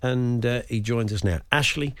done. And he joins us now.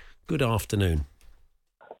 Ashley, good afternoon.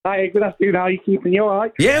 Hi, good afternoon. How are you keeping? You all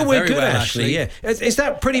right? Yeah, we're very good, well, Ashley. Yeah, is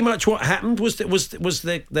that pretty much what happened? Was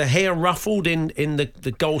the hair ruffled in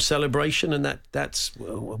the goal celebration, and that's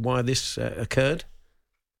why this occurred?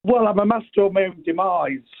 Well, I'm a master of my own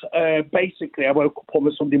demise. Basically, I woke up on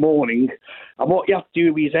a Sunday morning, and what you have to do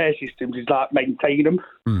with these hair systems is like maintain them.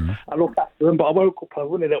 I look after them, but I woke up, I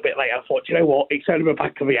was running a little bit late. I thought, you know what? It's only the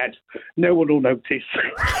back of my head. No one will notice.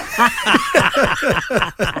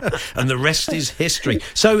 And the rest is history.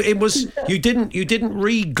 So it was you didn't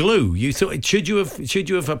re-glue. You thought should you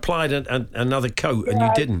have applied another coat, and you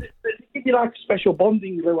didn't. They give you like a special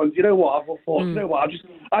bonding glue, and you know what? I thought, you know what?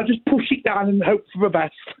 I just push it down and hope for the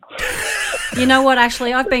best. You know what,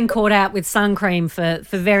 Ashley? I've been caught out with sun cream for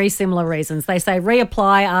very similar reasons. They say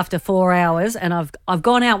reapply after 4 hours, and I've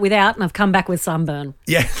gone out without, and I've come back with sunburn.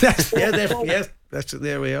 Yeah,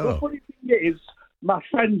 there we are. The funny thing is, my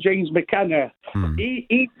friend James McKenna,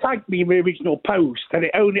 he tagged me in the original post, and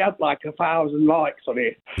it only had like 1,000 likes on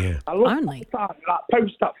it. Yeah. I looked Only? at that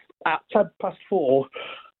post at 4:10.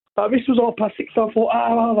 This was all past 6, so I thought,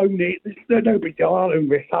 I'll own it. No big deal, I'll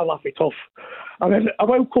own it. I'll laugh it off. And then I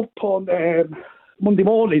woke up on Monday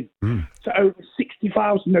morning to over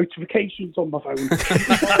 60,000 notifications on my phone.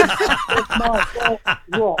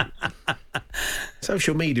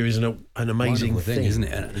 Social media is an amazing thing, isn't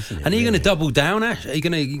it? And are you going to double down, Ash? Are you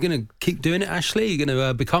going to keep doing it, Ashley? Are you going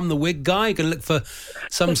to become the wig guy? Are you going to look for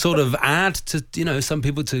some sort of ad to, some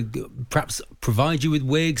people to perhaps provide you with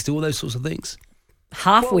wigs, do all those sorts of things?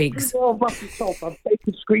 Half wigs. I've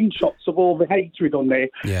taken screenshots of all the hatred on there.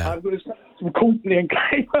 Yeah. I'm going to send it to a company and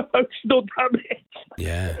claim emotional damage.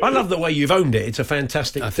 Yeah. I love the way you've owned it. It's a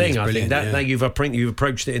fantastic thing. I think that now you've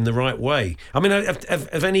approached it in the right way. I mean,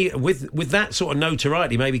 have any with that sort of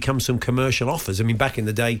notoriety maybe come some commercial offers? I mean, back in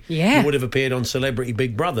the day, you would have appeared on Celebrity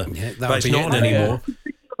Big Brother, but it's not on anymore.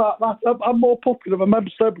 I'm more popular than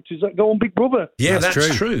most celebrities that go on Big Brother. Yeah,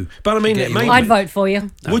 that's true. But I mean, I'd vote for you.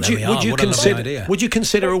 Would you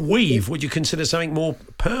consider a weave? Would you consider something more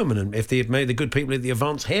permanent if the good people at the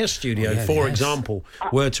Advanced Hair Studio, for example,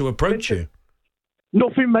 were to approach you?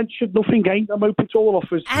 Nothing mentioned, nothing gained. I'm open to all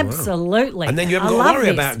offers. Absolutely. And then you haven't got to worry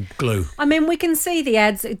about glue. I mean, we can see the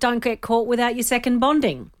ads. Don't get caught without your second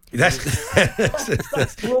bonding. That's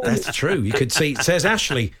true. You could see it says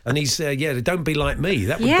Ashley, and he's don't be like me.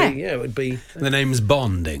 That would be it would be. The name's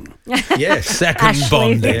Bonding. Yes, second Ashley.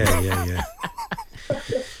 Bonding. Yeah.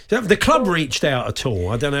 Have the club reached out at all?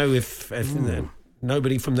 I don't know if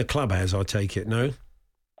nobody from the club has. I take it no.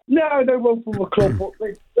 No one from the club.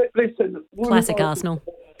 But listen, Classic Arsenal.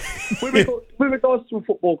 With regards to a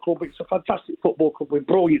football club, it's a fantastic football club with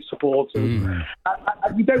brilliant supporters.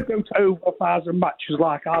 And you don't go to over 1,000 matches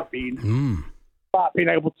like I've been without being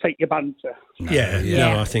able to take your banter.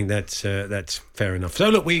 No, I think that's fair enough. So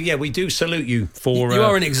look, we do salute you for. You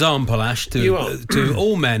are an example, Ash, to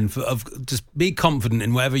all men of just be confident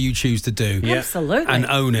in whatever you choose to do. Yeah. Absolutely, and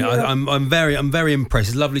own it. Yeah. I'm very impressed.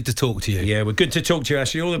 It's lovely to talk to you. Yeah, we're good to talk to you,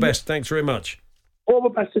 Ashley. All the best. Thanks very much. All the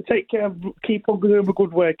best. To take care. Keep on doing the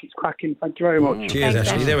good work. It's cracking. Thank you very much. Cheers, Thanks,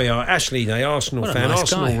 Ashley. There we are. Ashley, the Arsenal fan, nice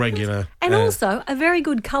Arsenal guy. regular, and also a very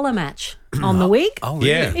good colour match on the wig. Oh, really?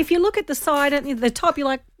 Yeah. If you look at the side and the top, you're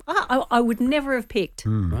like, I would never have picked.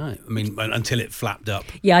 Right. I mean, until it flapped up.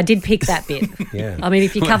 Yeah, I did pick that bit. Yeah. I mean,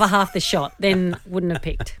 if you cover half the shot, then wouldn't have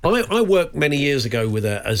picked. I worked many years ago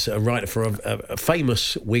as a writer for a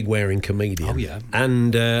famous wig-wearing comedian. Oh, yeah.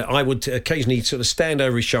 And I would occasionally sort of stand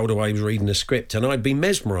over his shoulder while he was reading a script, and I'd be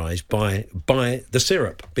mesmerised by the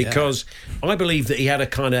syrup because I believe that he had a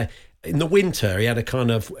kind of... In the winter, he had a kind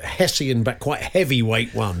of Hessian, but quite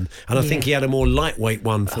heavyweight one, and I think he had a more lightweight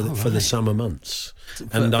one for the summer months.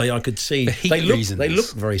 And I could see they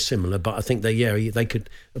look very similar, but I think they could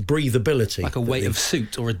breathability, like a weight of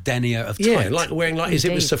suit or a denier of tight. Yeah, like wearing as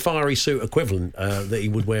it was safari suit equivalent that he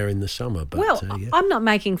would wear in the summer. But, I'm not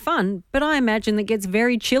making fun, but I imagine that gets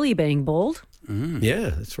very chilly being bald. Yeah,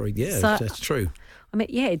 that's right. Yeah, So- that's true. I mean,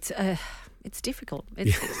 it's It's difficult.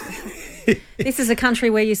 This is a country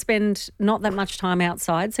where you spend not that much time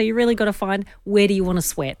outside, so you really got to find where do you want to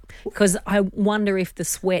sweat, because I wonder if the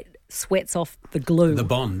sweats off the glue. The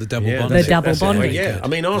bond, the double bond. The double bonding. Yeah, I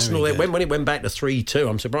mean, Arsenal, when it went back to 3-2,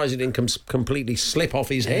 I'm surprised it didn't completely slip off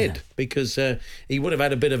his head, because he would have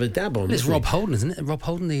had a bit of a dab on. It's Rob Holden, isn't it? Rob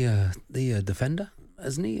Holden, the defender,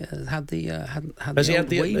 hasn't he? Has he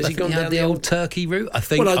gone down the old Turkey route? I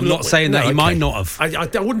think. I'm not saying that. He might not have. I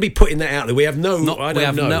wouldn't be putting that out there. We have no. I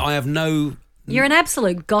have no. You're an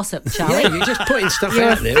absolute gossip, Charlie. Yeah, you're just putting stuff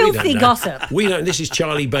You're out a there. filthy gossip. We don't. This is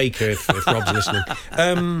Charlie Baker, if Rob's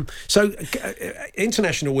listening.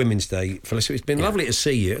 International Women's Day, Felicity. It's been lovely to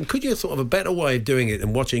see you. And could you have thought of a better way of doing it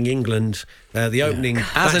than watching England, the opening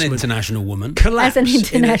as an international woman, collapse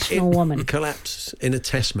woman, collapse in a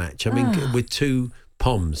Test match? I mean, with two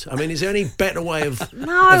Poms. I mean, is there any better way of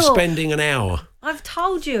spending an hour? I've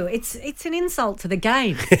told you, it's an insult to the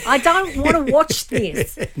game. I don't want to watch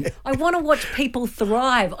this. I want to watch people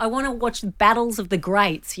thrive. I want to watch battles of the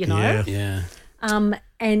greats, you know? Yeah.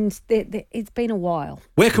 And it's been a while.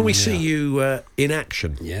 Where can we see you in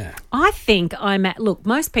action? Yeah. I think I'm at... Look,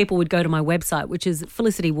 most people would go to my website, which is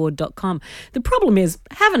felicityward.com. The problem is,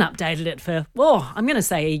 I haven't updated it for, I'm going to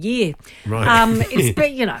say a year. Right. It's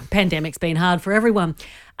been, pandemic's been hard for everyone.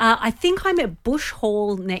 I think I'm at Bush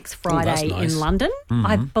Hall next Friday in London,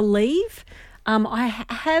 I believe.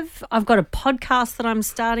 I've got a podcast that I'm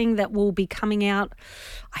starting that will be coming out,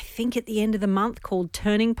 I think, at the end of the month, called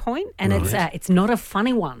Turning Point, and it's not a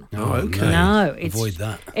funny one. Oh, okay. No, avoid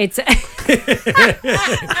that. It's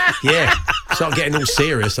yeah. Start getting all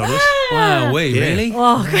serious on us. Wow, really?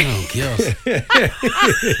 Oh God.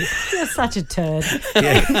 You're such a turd.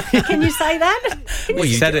 Yeah. Can you say that? Well,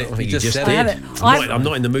 you said it. You just said did. it. I'm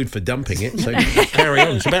not in the mood for dumping it, so carry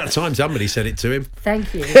on. It's about time somebody said it to him.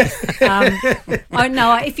 Thank you.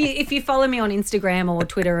 No, if you follow me on Instagram or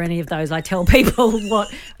Twitter or any of those, I tell people what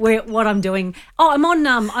I'm doing. I'm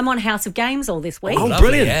on House of Games all this week. Oh,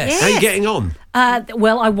 brilliant! Yes. How are you getting on?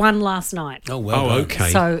 Well, I won last night. Oh, well. Oh, okay.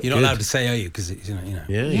 So you're not allowed to say, are you? Because you know.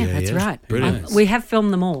 Yeah, that's right. Brilliant. We have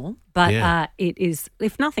filmed them all, but it is,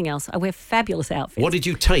 if nothing else, I wear fabulous outfits. What did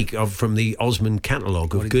you take from the Osmond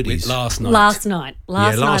catalogue of goodies last night? Last night,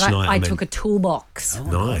 I mean. took a toolbox. Oh,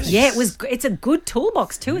 nice. Yeah, it's a good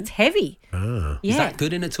toolbox too. It's heavy. Ah. Yeah. Is that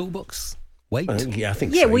good in a toolbox? Weight? I think Yeah,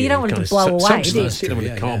 so. well, you don't want it to blow away, do you? You don't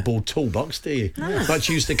want a cardboard toolbox, do you? Let's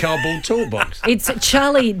use the cardboard toolbox. It's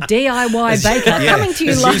Charlie DIY Baker coming to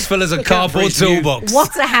you as live. useful as a cardboard toolbox.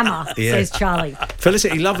 What's a hammer? Says Charlie.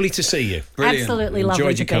 Felicity, lovely to see you. Brilliant. Absolutely lovely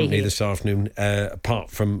Enjoyed to your company be here. this afternoon, apart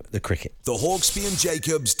from the cricket. The Hawksby and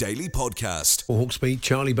Jacobs Daily Podcast. Well, Hawksby,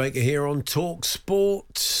 Charlie Baker here on Talk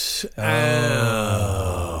Sport.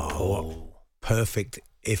 Perfect,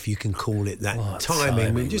 if you can call it that.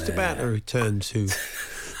 Timing. We're just about to return to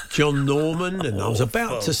John Norman, and I was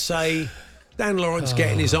about to say Dan Lawrence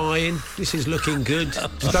getting his eye in. This is looking good.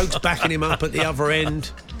 Stokes backing him up at the other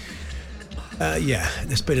end.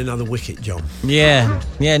 There's been another wicket, John. Yeah,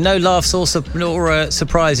 no laughs or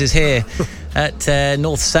surprises here at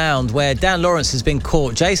North Sound, where Dan Lawrence has been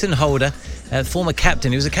caught. Jason Holder, former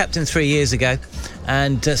captain, he was a captain 3 years ago,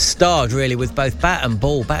 and starred really with both bat and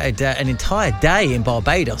ball. Batted an entire day in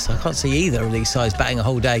Barbados. I can't see either of these sides batting a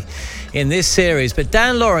whole day in this series. But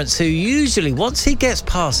Dan Lawrence, who usually, once he gets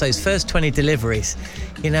past those first 20 deliveries,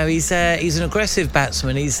 he's an aggressive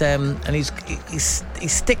batsman. He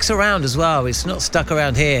sticks around as well. He's not stuck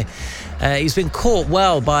around here. He's been caught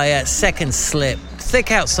well by a second slip,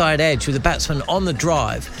 thick outside edge with the batsman on the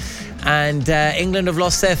drive. And England have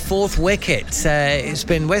lost their fourth wicket. It's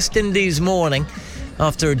been West Indies morning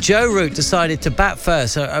after Joe Root decided to bat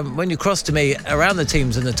first. When you crossed to me around the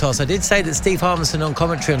teams in the toss, I did say that Steve Harmison on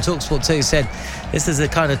commentary on TalkSport 2 said this is the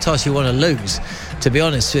kind of toss you want to lose, to be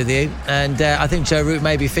honest with you. And I think Joe Root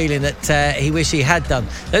may be feeling that he wished he had done.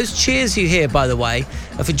 Those cheers you hear, by the way,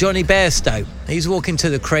 are for Johnny Bairstow. He's walking to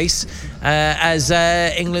the crease as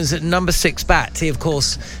England's at number 6 bat. He, of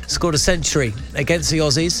course, scored a century against the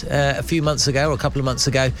Aussies a couple of months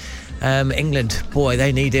ago. England, boy,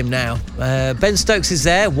 they need him now. Ben Stokes is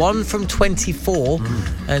there, 1 from 24,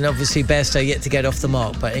 and obviously Bairstow yet to get off the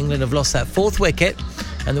mark. But England have lost that fourth wicket,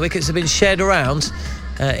 and the wickets have been shared around.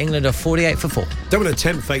 England are 48 for 4. Don't want to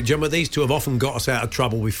tempt fate, John, but these two have often got us out of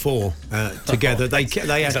trouble before together. They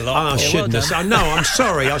had. I shouldn't have. No, I'm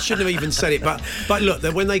sorry. I shouldn't have even said it. But look,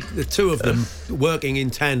 when the two of them working in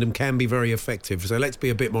tandem can be very effective. So let's be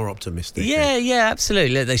a bit more optimistic. Yeah,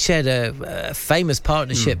 absolutely. Look, they shared a famous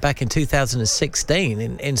partnership back in 2016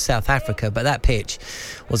 in South Africa, but that pitch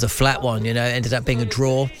was a flat one, ended up being a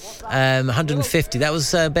draw. 150. That was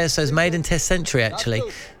Bairstow's maiden Test century, actually.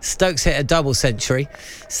 Stokes hit a double century.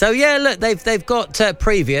 So, yeah, look, they've got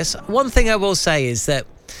previous. One thing I will say is that,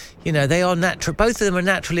 they are natural. Both of them are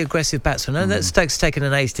naturally aggressive batsmen. I know that Stokes taken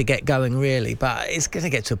an age to get going, really, but it's going to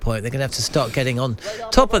get to a point they're going to have to start getting on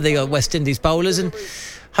top of the West Indies bowlers, and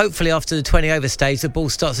hopefully after the 20-over stage, the ball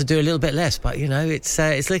starts to do a little bit less. But,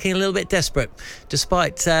 it's looking a little bit desperate.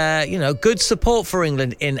 Despite, good support for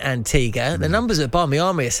England in Antigua, the numbers at Barmy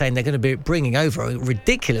Army are saying they're going to be bringing over,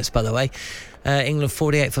 ridiculous, by the way, England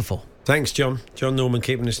 48 for 4. Thanks, John. John Norman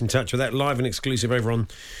keeping us in touch with that. Live and exclusive over on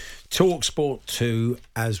Talk Sport 2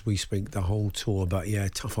 as we speak, the whole tour. But yeah,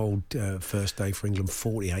 tough old first day for England,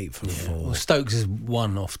 48 for 4. Well, Stokes is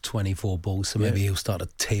 1 off 24 balls, so maybe he'll start to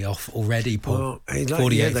tee off already, Paul. Well,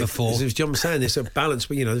 48 for 4. As John was saying, there's a balance,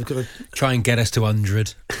 but they've got to try and get us to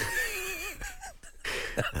 100.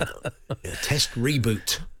 Test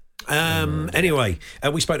reboot. Anyway,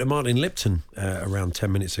 we spoke to Martin Lipton around 10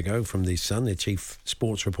 minutes ago from The Sun, their chief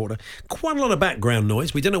sports reporter. Quite a lot of background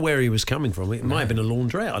noise. We don't know where he was coming from. It might have been a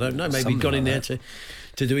laundrette. I don't know. Maybe he'd gone in there to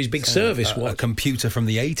do his big service. A computer from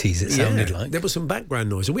the 80s, it sounded like. There was some background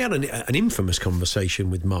noise. And we had an infamous conversation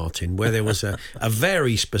with Martin where there was a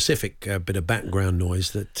very specific bit of background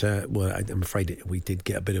noise that, I'm afraid we did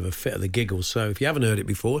get a bit of a fit of the giggles. So if you haven't heard it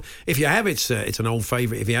before, if you have, it's an old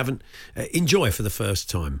favourite. If you haven't, enjoy for the first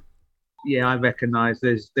time. Yeah, I recognise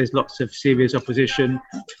there's lots of serious opposition.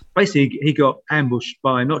 Basically, he got ambushed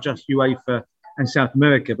by not just UEFA and South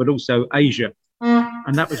America, but also Asia.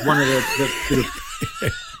 And that was one of the sort of...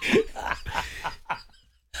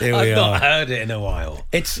 There we I've are. not heard it in a while.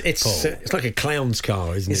 It's like a clown's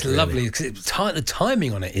car, isn't it? It's lovely because the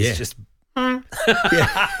timing on it is just...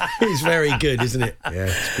 Yeah, it's very good, isn't it? Yeah,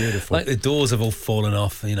 it's beautiful. Like the doors have all fallen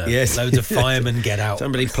off, Yes. Loads of firemen get out.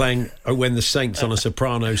 Somebody playing When the Saints on a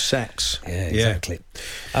soprano sax. Yeah, exactly.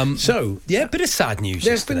 Bit of sad news.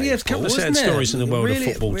 There's been a couple of sad stories in the world of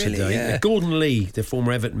football today. Yeah. Gordon Lee, the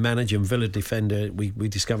former Everton manager and Villa defender, we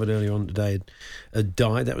discovered earlier on today, had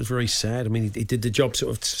died. That was very sad. I mean, he did the job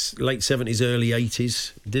sort of late 70s, early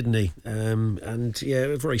 80s, didn't he?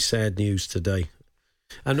 Very sad news today.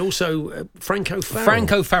 And also Franco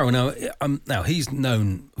Farrell. Now he's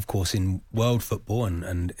known, of course, in world football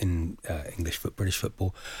and in British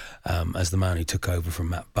football as the man who took over from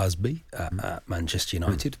Matt Busby at Manchester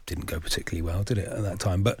United. Didn't go particularly well, did it, at that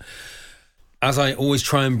time? But as I always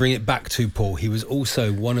try and bring it back to Paul, he's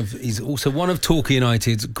also one of Torquay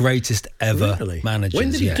United's greatest ever managers.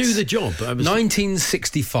 When did he do the job?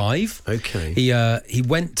 1965. Okay. He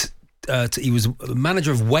went. He was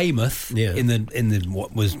manager of Weymouth in the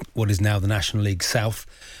what is now the National League South,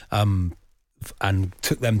 and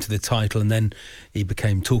took them to the title, and then he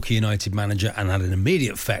became Torquay United manager and had an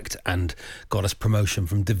immediate effect and got us promotion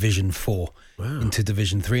from Division 4 into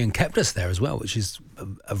Division 3 and kept us there as well, which is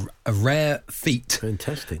a rare feat.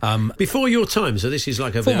 Fantastic. Before your time, so this is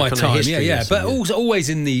like a for my time, history yeah. lesson, But also always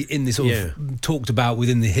in the sort of talked about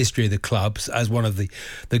within the history of the clubs as one of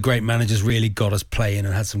the great managers. Really got us playing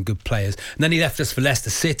and had some good players. And then he left us for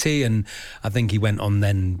Leicester City, and I think he went on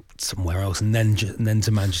then somewhere else, and then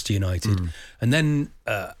to Manchester United, and then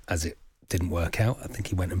as it didn't work out, I think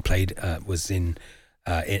he went and played was in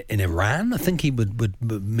Iran. I think he would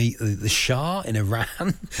meet the Shah in Iran.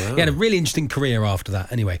 Wow. He had a really interesting career after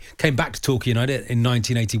that. Anyway, came back to Torquay United in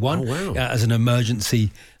 1981 as an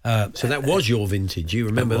emergency. So that was your vintage. You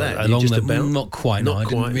remember that? Not quite. I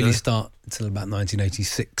didn't really start until about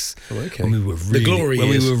 1986. Oh, okay. When we were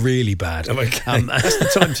really bad. Oh, okay. That's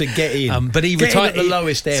the time to get in. But he retired at the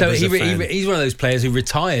lowest ebb. So he's one of those players who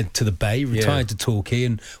retired to the Bay, retired to Torquay,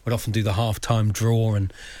 and would often do the half-time draw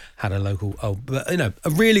and had a local, a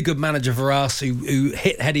really good manager for us who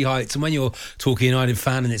hit heady heights. And when you're Torquay United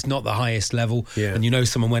fan and it's not the highest level, and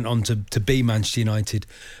someone went on to be Manchester United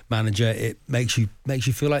manager, it makes you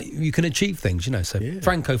feel like you can achieve things, So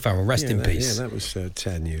Franco Farrell, rest in peace. Yeah, that was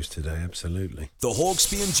sad news today, absolutely. The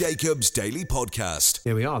Hawksby and Jacobs Daily Podcast.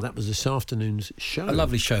 Here we are. That was this afternoon's show. A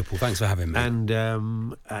lovely show, Paul. Thanks for having me.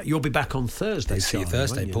 And you'll be back on Thursday. See you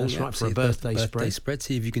Thursday, Paul. That's right, for a birthday spread.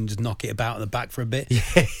 See if you can just knock it about in the back for a bit.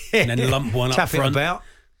 And then lump one up front. About.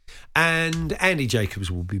 And Andy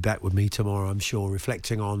Jacobs will be back with me tomorrow, I'm sure,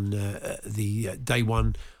 reflecting on the day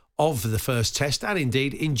one of the first test and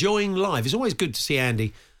indeed enjoying live. It's always good to see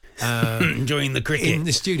Andy enjoying the cricket in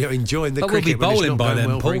the studio, enjoying the cricket. We'll be bowling by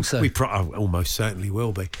then, Paul. We almost certainly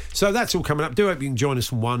will be. So that's all coming up. Do hope you can join us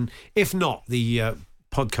from 1. If not, the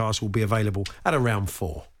podcast will be available at around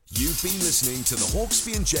 4. You've been listening to the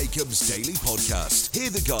Hawksby and Jacobs Daily Podcast. Hear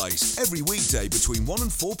the guys every weekday between 1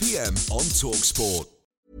 and 4 p.m. on TalkSport.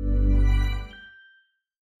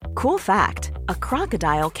 Cool fact, a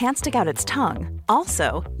crocodile can't stick out its tongue.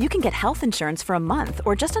 Also, you can get health insurance for a month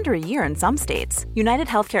or just under a year in some states. United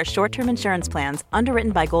Healthcare short-term insurance plans,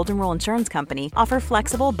 underwritten by Golden Rule Insurance Company, offer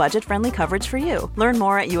flexible, budget-friendly coverage for you. Learn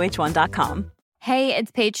more at uh1.com. Hey,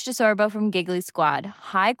 it's Paige DeSorbo from Giggly Squad.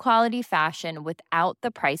 High quality fashion without the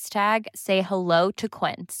price tag. Say hello to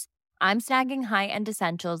Quince. I'm snagging high-end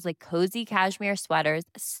essentials like cozy cashmere sweaters,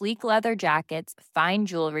 sleek leather jackets, fine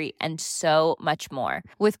jewelry, and so much more.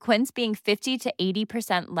 With Quince being 50 to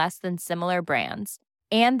 80% less than similar brands.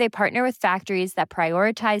 And they partner with factories that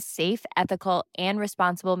prioritize safe, ethical, and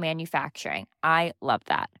responsible manufacturing. I love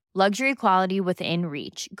that. Luxury quality within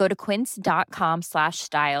reach. Go to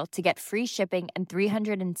quince.com/style to get free shipping and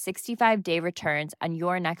 365-day returns on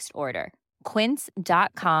your next order.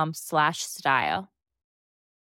 Quince.com/style.